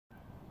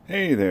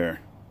Hey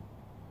there.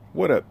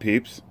 What up,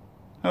 peeps?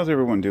 How's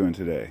everyone doing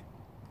today?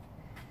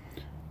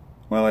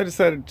 Well, I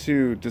decided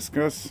to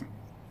discuss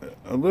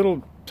a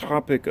little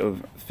topic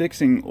of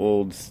fixing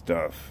old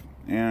stuff.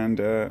 And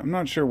I'm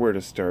not sure where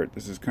to start.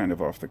 This is kind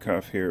of off the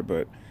cuff here,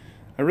 but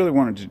I really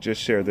wanted to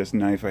just share this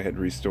knife I had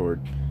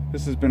restored.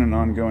 This has been an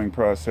ongoing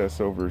process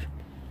over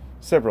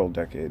several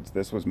decades.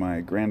 This was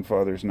my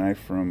grandfather's knife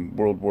from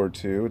World War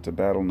II. It's a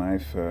battle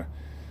knife.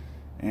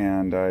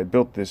 And I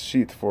built this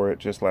sheath for it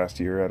just last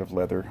year out of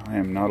leather. I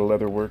am not a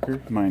leather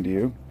worker, mind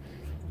you.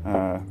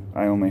 I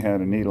only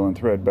had a needle and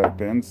thread back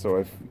then, so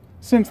I've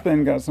since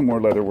then got some more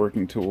leather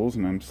working tools,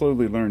 and I'm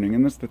slowly learning,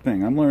 and that's the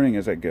thing, I'm learning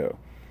as I go.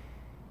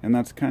 And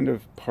that's kind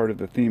of part of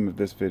the theme of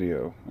this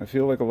video. I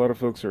feel like a lot of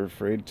folks are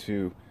afraid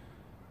to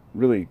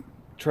really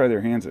try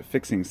their hands at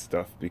fixing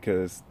stuff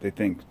because they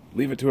think,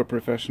 leave it to a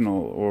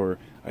professional, or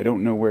I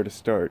don't know where to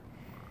start.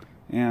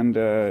 And,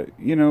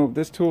 you know,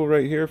 this tool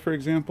right here, for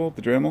example,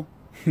 the Dremel,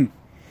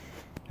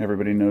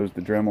 everybody knows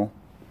the Dremel.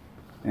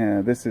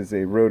 This is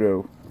a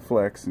Roto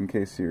Flex, in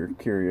case you're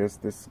curious.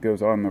 This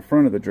goes on the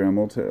front of the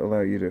Dremel to allow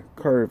you to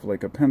carve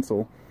like a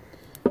pencil.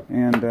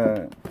 And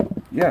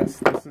yes,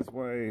 this is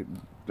why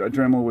a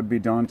Dremel would be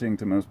daunting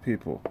to most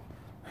people.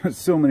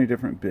 So many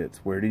different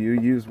bits. Where do you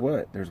use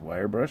what? There's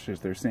wire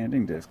brushes, there's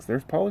sanding discs,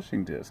 there's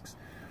polishing discs.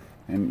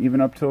 And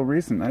even up till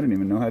recent, I didn't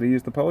even know how to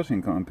use the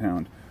polishing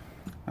compound.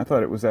 I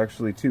thought it was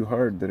actually too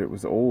hard, that it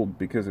was old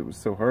because it was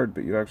so hard,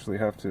 but you actually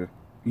have to,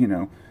 you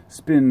know,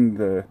 spin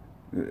the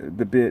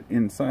bit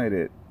inside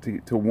it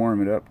to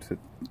warm it up, to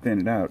thin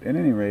it out. At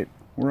any rate,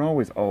 we're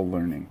always all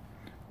learning.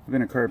 I've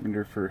been a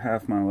carpenter for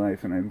half my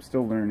life, and I'm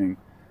still learning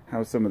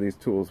how some of these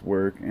tools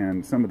work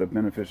and some of the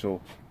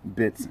beneficial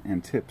bits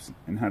and tips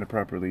and how to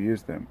properly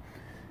use them.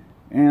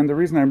 And the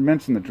reason I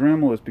mention the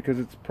Dremel is because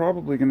it's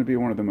probably going to be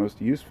one of the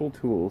most useful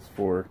tools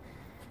for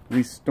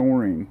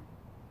restoring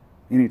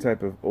any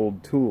type of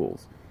old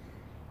tools.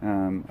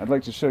 I'd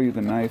like to show you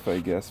the knife, I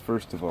guess,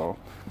 first of all.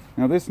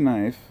 Now, this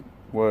knife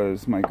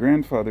was my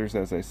grandfather's,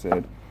 as I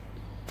said.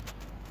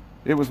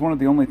 It was one of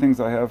the only things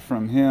I have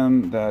from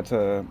him. That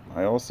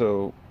I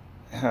also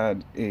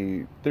had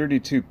a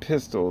 .32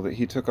 pistol that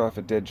he took off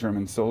a dead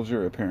German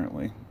soldier,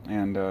 apparently.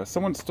 And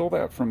someone stole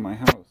that from my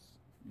house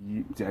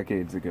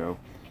decades ago.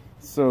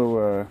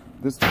 So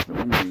this was the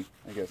only,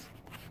 I guess,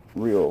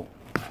 real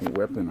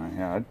weapon I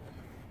had.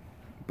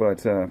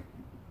 But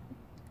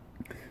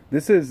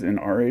this is an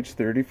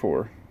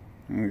RH-34.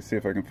 Let me see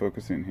if I can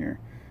focus in here.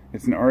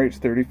 It's an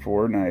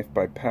RH-34 knife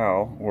by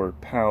PAL, or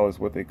PAL is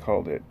what they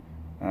called it.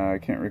 I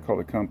can't recall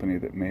the company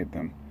that made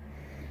them.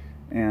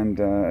 And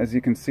as you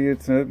can see,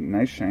 it's a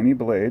nice shiny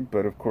blade,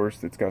 but of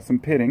course it's got some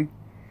pitting.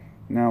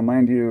 Now,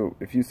 mind you,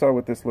 if you saw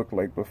what this looked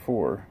like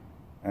before,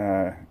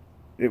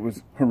 it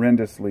was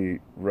horrendously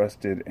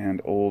rusted and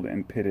old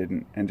and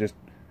pitted, and just,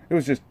 it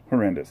was just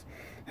horrendous.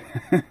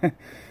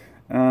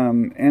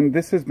 And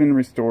this has been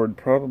restored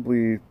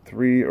probably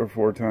 3 or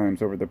 4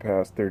 times over the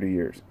past 30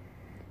 years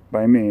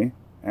by me,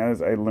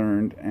 as I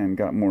learned and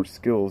got more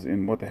skills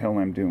in what the hell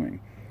I'm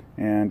doing.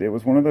 And it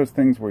was one of those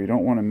things where you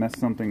don't want to mess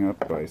something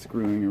up by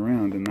screwing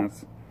around, and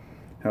that's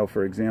how,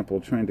 for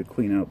example, trying to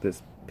clean out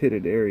this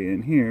pitted area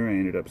in here, I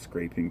ended up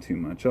scraping too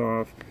much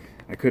off.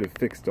 I could have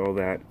fixed all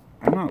that.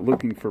 I'm not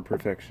looking for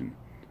perfection.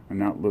 I'm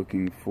not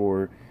looking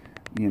for,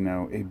 you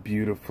know, a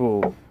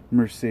beautiful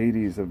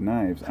Mercedes of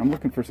knives. I'm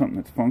looking for something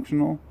that's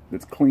functional,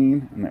 that's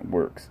clean, and that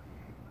works.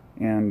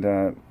 And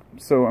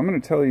so I'm going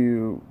to tell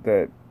you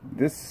that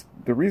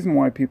the reason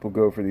why people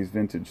go for these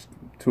vintage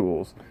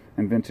tools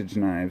and vintage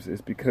knives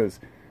is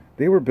because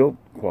they were built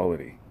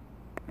quality.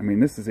 I mean,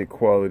 this is a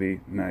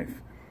quality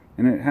knife,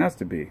 and it has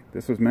to be.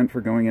 This was meant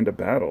for going into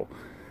battle,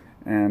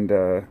 and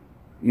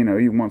you know,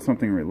 you want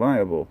something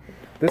reliable.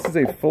 This is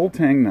a full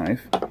tang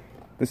knife.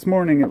 This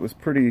morning it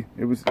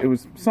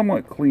was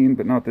somewhat clean,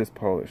 but not this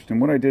polished. And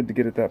what I did to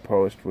get it that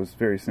polished was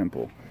very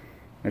simple.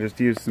 I just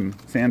used some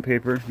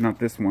sandpaper, not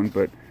this one,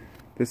 but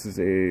this is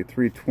a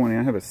 320.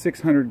 I have a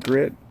 600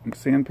 grit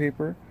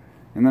sandpaper,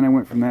 and then I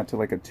went from that to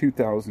like a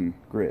 2000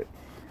 grit.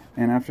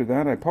 And after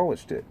that, I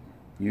polished it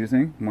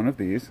using one of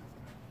these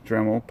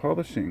Dremel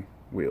polishing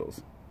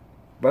wheels.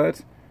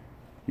 But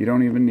you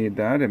don't even need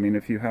that. I mean,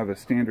 if you have a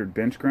standard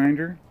bench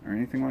grinder or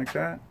anything like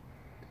that,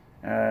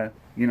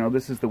 you know,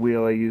 this is the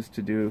wheel I use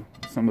to do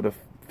some of the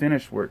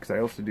finish work, 'cause I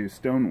also do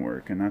stone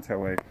work, and that's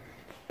how I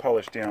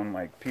polish down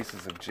like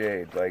pieces of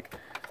jade. Like,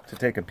 to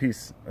take a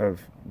piece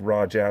of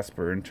raw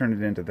jasper and turn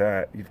it into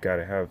that, you've got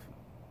to have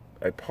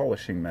a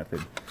polishing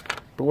method.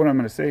 But what I'm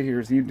going to say here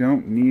is you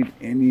don't need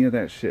any of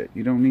that shit.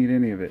 You don't need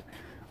any of it.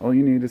 All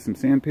you need is some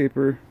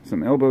sandpaper,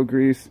 some elbow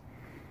grease,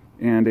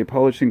 and a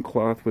polishing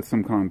cloth with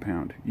some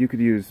compound. You could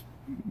use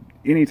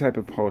any type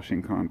of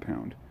polishing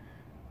compound.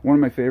 One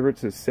of my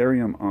favorites is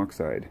cerium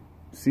oxide.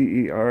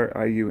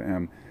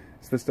 C-E-R-I-U-M.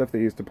 It's the stuff they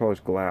use to polish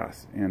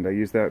glass, and I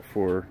use that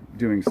for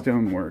doing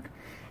stone work.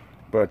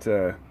 But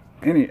at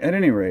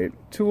any rate,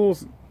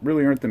 tools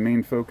really aren't the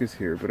main focus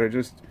here, but I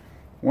just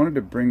wanted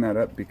to bring that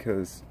up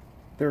because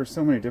there are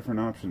so many different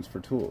options for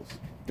tools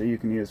that you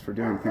can use for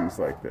doing things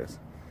like this.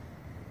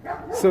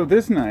 So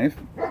this knife,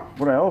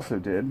 what I also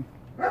did,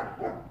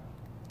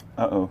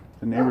 the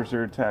neighbors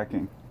are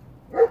attacking.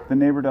 The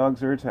neighbor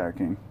dogs are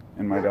attacking,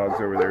 and my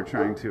dog's over there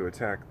trying to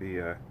attack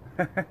the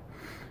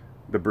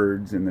the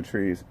birds in the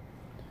trees.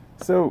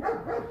 So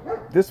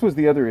this was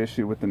the other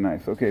issue with the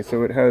knife. Okay,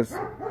 so it has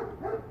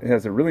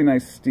a really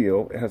nice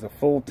steel. It has a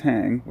full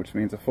tang, which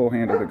means a full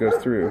handle that goes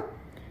through.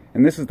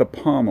 And this is the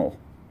pommel.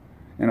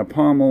 And a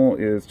pommel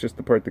is just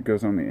the part that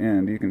goes on the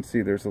end. You can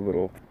see there's a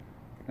little,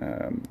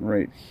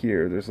 right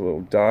here, there's a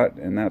little dot,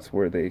 and that's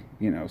where they,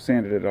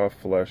 sanded it off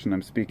flush, and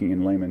I'm speaking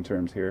in layman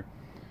terms here.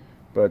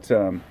 But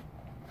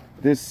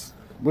this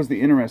was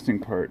the interesting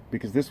part,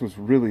 because this was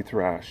really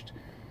thrashed.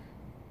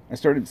 I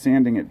started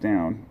sanding it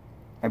down.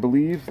 I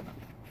believe,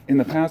 in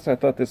the past I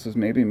thought this was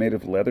maybe made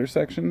of leather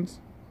sections,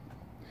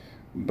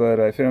 but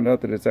I found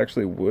out that it's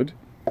actually wood.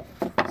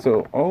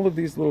 So all of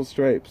these little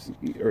stripes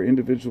are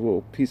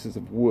individual pieces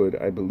of wood,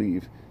 I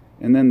believe.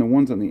 And then the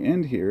ones on the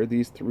end here,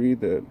 these three,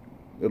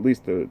 at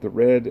least the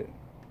red,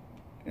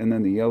 and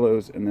then the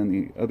yellows, and then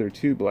the other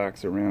two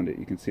blacks around it,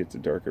 you can see it's a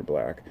darker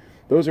black.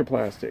 Those are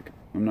plastic.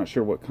 I'm not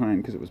sure what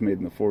kind because it was made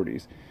in the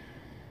 40s.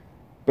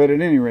 But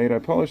at any rate, I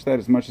polished that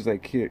as much as I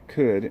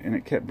could, and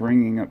it kept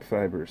bringing up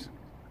fibers.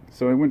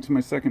 So I went to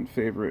my second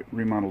favorite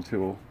remodel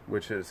tool,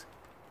 which is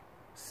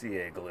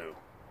CA glue.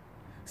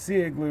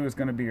 CA glue is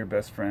going to be your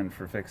best friend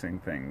for fixing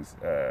things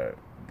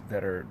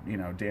that are,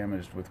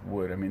 damaged with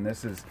wood. I mean,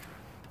 this is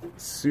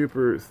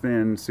super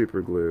thin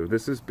super glue.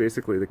 This is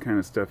basically the kind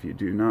of stuff you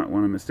do not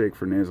want to mistake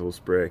for nasal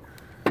spray.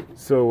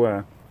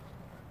 So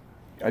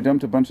I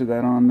dumped a bunch of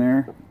that on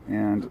there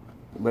and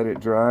let it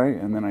dry,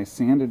 and then I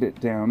sanded it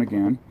down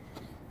again,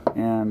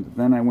 and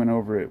then I went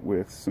over it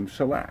with some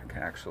shellac,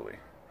 actually,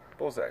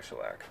 bullseye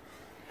shellac,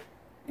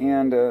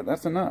 and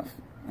that's enough.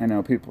 I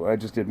know I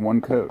just did one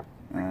coat,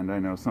 and I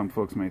know some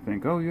folks may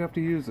think, oh, you have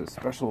to use a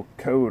special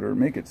coat or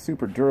make it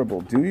super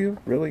durable. Do you?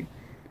 Really?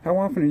 How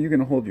often are you going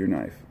to hold your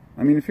knife?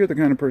 I mean, if you're the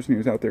kind of person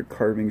who's out there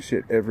carving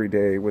shit every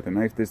day with a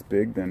knife this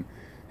big, then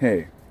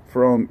hey,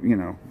 for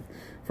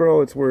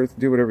all it's worth,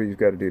 do whatever you've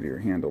got to do to your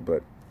handle.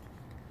 But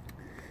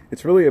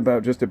it's really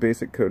about just a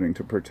basic coating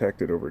to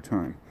protect it over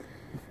time.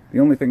 The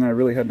only thing I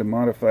really had to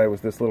modify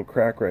was this little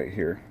crack right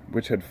here,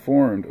 which had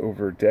formed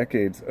over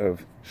decades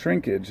of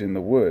shrinkage in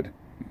the wood.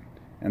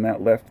 And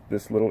that left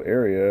this little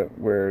area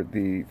where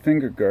the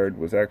finger guard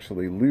was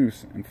actually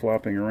loose and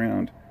flopping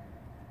around.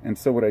 And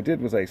so what I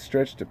did was I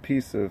stretched a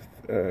piece of,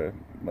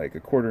 like a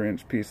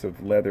 1/4-inch piece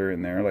of leather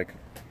in there, like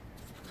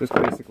just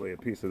basically a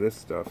piece of this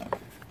stuff.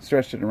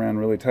 Stretched it around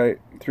really tight,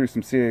 threw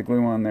some CA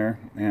glue on there,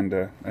 and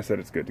I said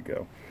it's good to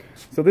go.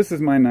 So this is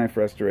my knife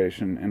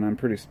restoration, and I'm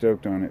pretty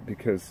stoked on it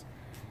because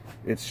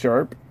it's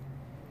sharp,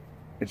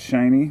 it's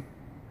shiny,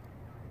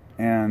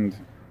 and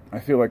I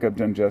feel like I've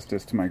done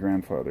justice to my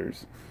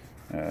grandfather's.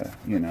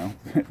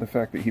 The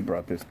fact that he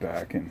brought this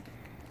back, and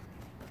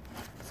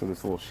so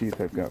this little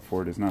sheath I've got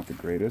for it is not the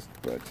greatest,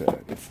 but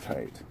it's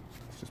tight.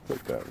 Let's just put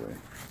it that way.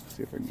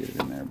 See if I can get it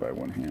in there by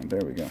one hand. There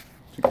we go.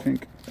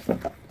 Chink,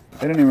 chink.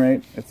 At any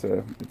rate, it's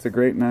a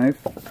great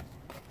knife.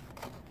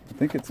 I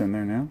think it's in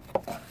there now.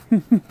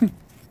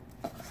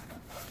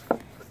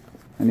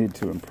 I need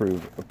to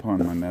improve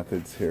upon my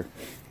methods here.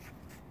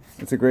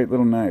 It's a great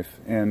little knife,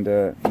 and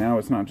now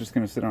it's not just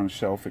going to sit on a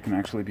shelf. It can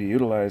actually be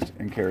utilized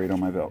and carried on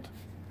my belt.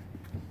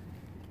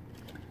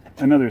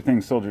 Another thing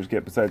soldiers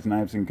get besides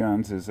knives and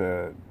guns is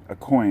a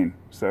coin.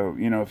 So,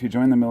 if you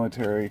join the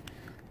military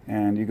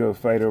and you go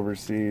fight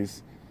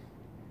overseas,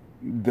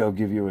 they'll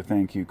give you a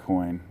thank you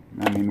coin.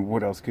 I mean,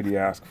 what else could you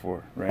ask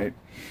for, right?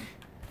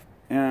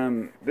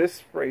 And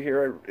this right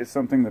here is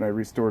something that I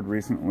restored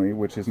recently,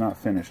 which is not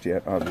finished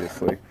yet,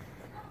 obviously.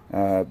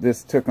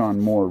 This took on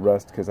more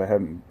rust because I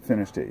haven't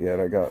finished it yet.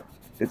 I got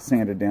it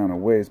sanded down a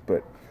ways,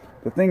 but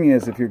the thing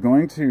is, if you're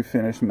going to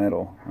finish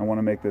metal, I want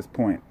to make this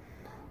point.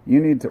 You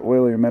need to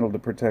oil your metal to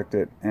protect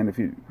it,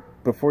 and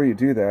before you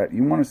do that,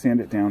 you want to sand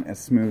it down as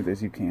smooth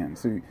as you can.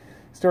 So you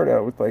start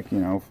out with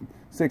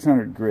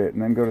 600 grit,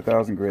 and then go to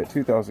 1000 grit,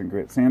 2000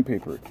 grit,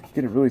 sandpaper,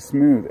 get it really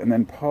smooth, and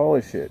then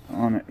polish it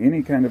on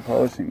any kind of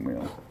polishing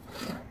wheel.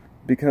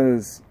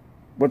 Because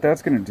what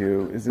that's going to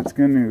do is it's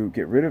going to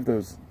get rid of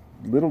those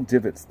little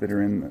divots that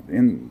are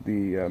in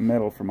the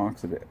metal from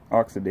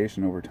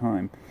oxidation over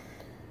time,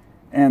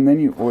 and then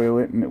you oil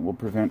it, and it will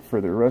prevent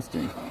further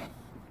rusting.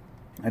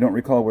 I don't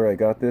recall where I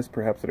got this,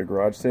 perhaps at a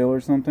garage sale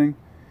or something.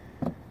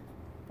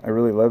 I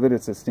really love it.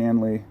 It's a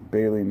Stanley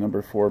Bailey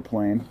No. 4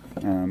 plane.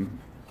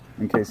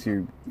 In case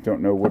you don't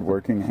know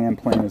woodworking, a hand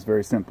plane is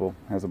very simple.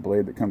 It has a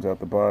blade that comes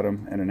out the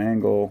bottom at an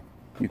angle.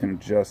 You can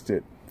adjust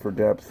it for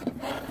depth,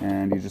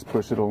 and you just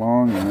push it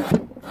along, and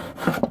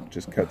it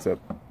just cuts up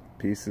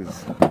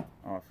pieces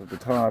off of the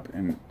top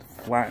and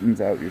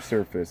flattens out your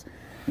surface.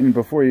 And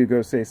before you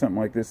go say something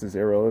like this is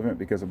irrelevant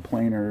because of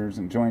planers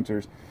and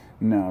jointers,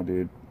 no,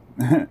 dude.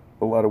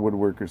 A lot of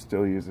woodworkers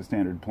still use a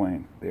standard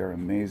plane. They are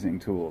amazing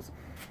tools.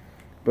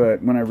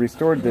 But when I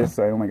restored this,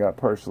 I only got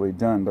partially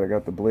done, but I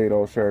got the blade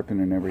all sharpened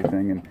and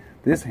everything, and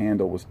this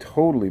handle was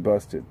totally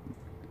busted.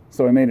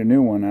 So I made a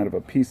new one out of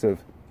a piece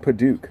of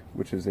Padauk,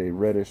 which is a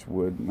reddish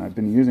wood, and I've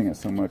been using it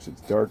so much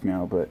it's dark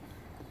now, but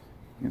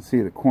you can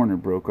see the corner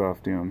broke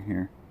off down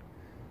here.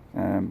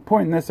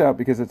 Pointing this out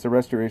because it's a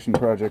restoration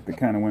project that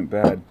kind of went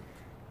bad.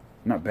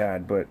 Not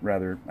bad, but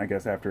rather, I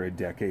guess after a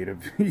decade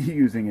of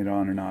using it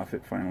on and off,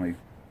 it finally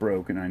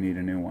broke and I need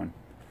a new one.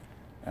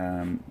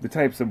 The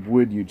types of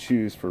wood you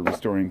choose for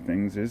restoring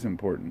things is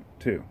important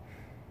too.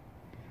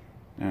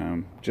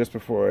 Just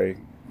before I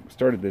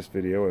started this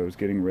video, I was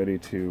getting ready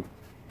to,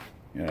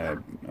 I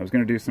was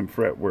going to do some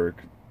fret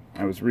work.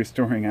 I was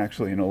restoring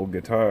actually an old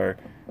guitar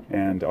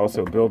and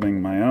also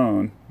building my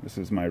own. This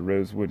is my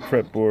rosewood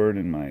fretboard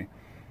and my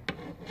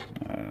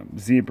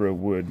zebra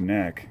wood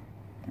neck.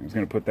 I was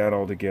going to put that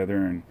all together,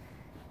 and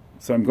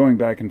so I'm going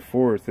back and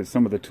forth as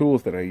some of the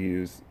tools that I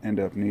use end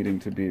up needing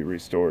to be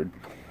restored.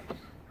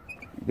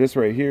 This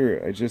right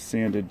here, I just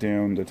sanded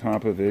down the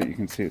top of it. You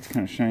can see it's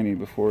kind of shiny.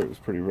 Before it was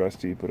pretty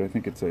rusty, but I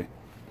think it's a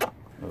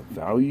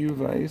value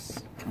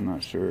vise. I'm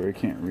not sure, I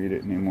can't read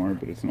it anymore,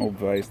 but it's an old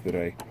vise that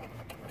I...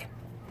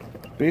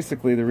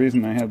 Basically, the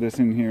reason I have this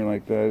in here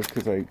like that is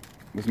because I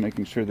was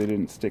making sure they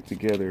didn't stick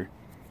together.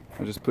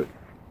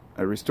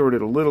 I restored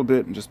it a little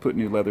bit and just put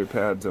new leather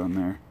pads on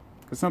there.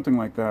 Because something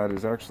like that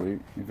is actually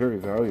a very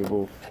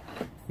valuable,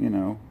 you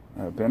know,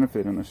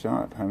 benefit in the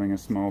shop, having a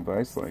small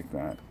vise like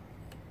that.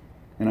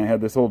 And I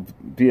had this old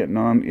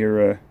Vietnam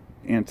era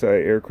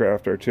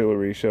anti-aircraft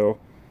artillery shell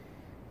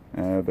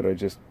that I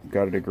just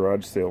got at a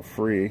garage sale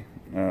free,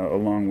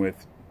 along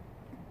with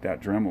that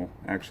Dremel.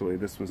 Actually,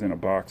 this was in a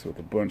box with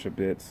a bunch of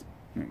bits,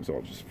 and it was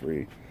all just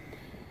free.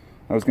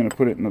 I was going to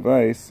put it in the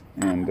vise,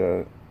 and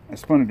I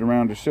spun it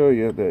around to show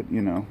you that,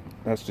 you know,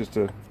 that's just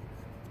a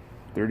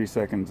 30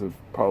 seconds of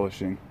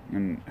polishing,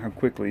 and how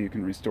quickly you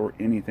can restore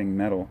anything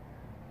metal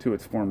to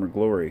its former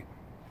glory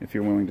if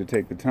you're willing to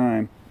take the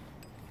time,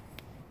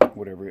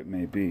 whatever it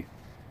may be.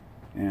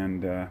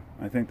 And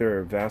I think there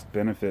are vast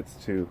benefits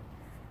to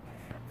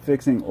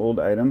fixing old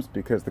items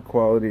because the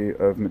quality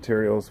of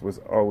materials was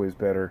always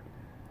better.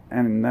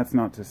 And that's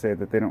not to say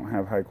that they don't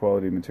have high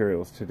quality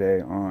materials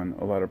today on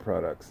a lot of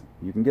products.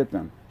 You can get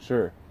them,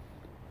 sure,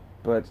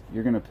 but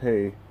you're going to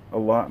pay a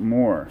lot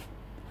more.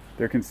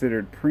 They're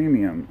considered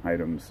premium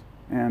items,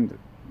 and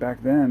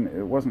back then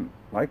it wasn't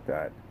like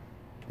that.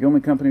 The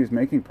only companies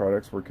making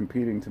products were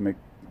competing to make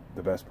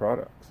the best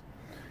products.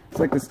 It's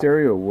like the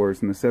stereo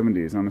wars in the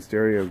 70s. I'm a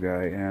stereo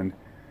guy, and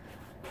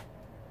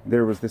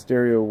there was the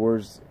stereo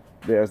wars,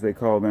 as they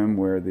call them,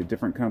 where the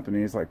different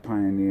companies like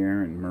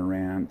Pioneer and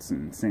Marantz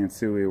and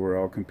Sansui were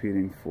all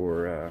competing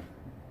for,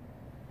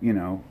 you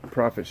know,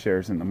 profit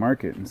shares in the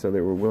market, and so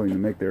they were willing to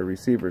make their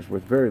receivers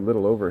with very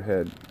little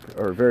overhead,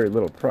 or very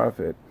little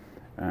profit,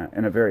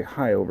 and a very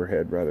high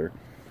overhead, rather.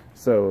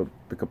 So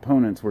the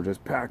components were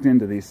just packed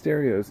into these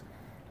stereos,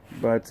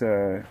 but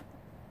you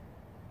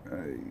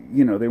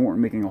know, they weren't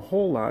making a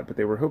whole lot, but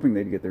they were hoping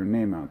they'd get their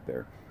name out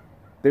there.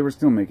 They were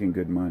still making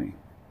good money,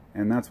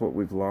 and that's what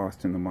we've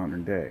lost in the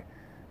modern day.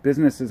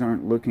 Businesses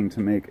aren't looking to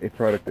make a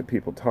product that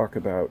people talk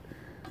about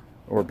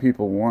or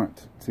people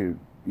want to,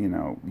 you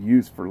know,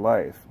 use for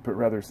life, but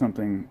rather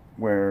something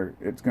where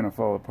it's going to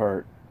fall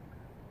apart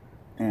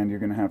and you're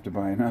going to have to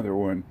buy another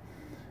one.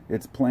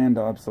 It's planned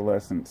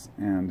obsolescence,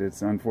 and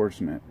it's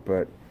unfortunate,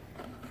 but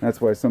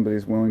that's why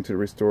somebody's willing to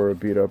restore a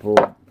beat-up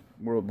old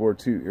World War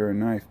II era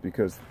knife,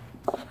 because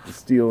the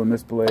steel in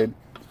this blade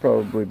is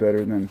probably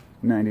better than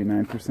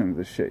 99% of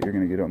the shit you're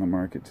going to get on the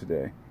market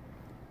today.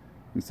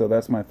 And so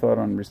that's my thought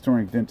on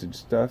restoring vintage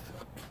stuff.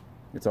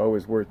 It's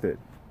always worth it,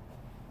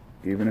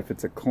 even if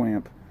it's a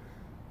clamp.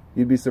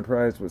 You'd be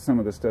surprised what some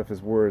of the stuff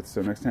is worth.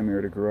 So next time you're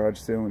at a garage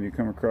sale and you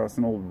come across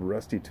an old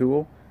rusty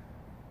tool,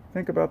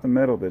 think about the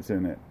metal that's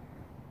in it.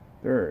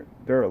 There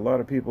are a lot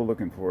of people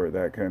looking for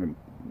that kind of,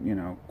 you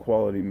know,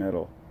 quality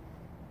metal.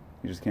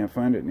 You just can't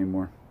find it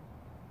anymore.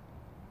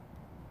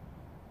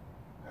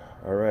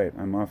 Alright,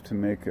 I'm off to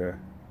make a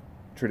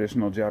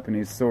traditional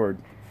Japanese sword.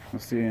 I'll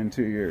see you in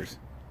 2 years.